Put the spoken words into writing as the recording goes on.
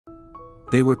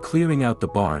They were clearing out the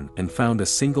barn and found a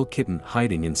single kitten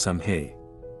hiding in some hay.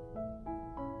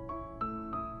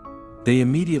 They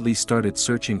immediately started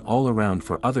searching all around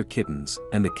for other kittens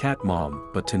and the cat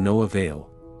mom, but to no avail.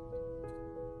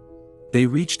 They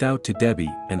reached out to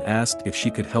Debbie and asked if she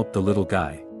could help the little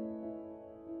guy.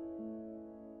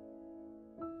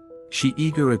 She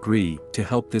eagerly agreed to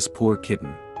help this poor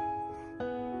kitten.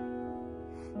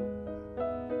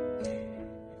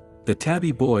 The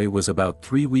tabby boy was about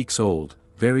 3 weeks old,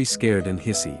 very scared and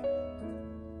hissy.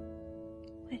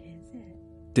 What is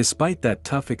it? Despite that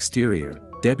tough exterior,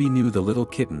 Debbie knew the little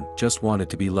kitten just wanted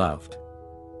to be loved.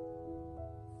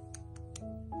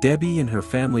 Debbie and her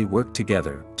family worked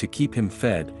together to keep him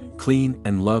fed, clean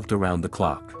and loved around the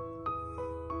clock.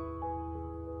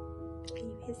 Are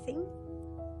you hissing?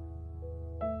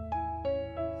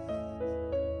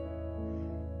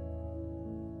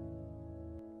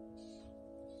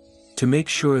 To make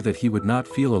sure that he would not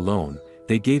feel alone,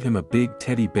 they gave him a big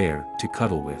teddy bear to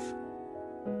cuddle with.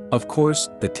 Of course,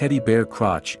 the teddy bear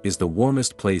crotch is the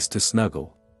warmest place to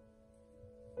snuggle.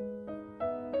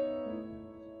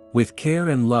 With care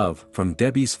and love from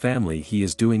Debbie's family, he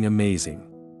is doing amazing.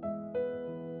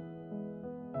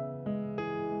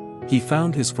 He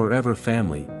found his forever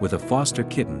family with a foster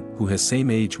kitten who has same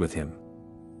age with him.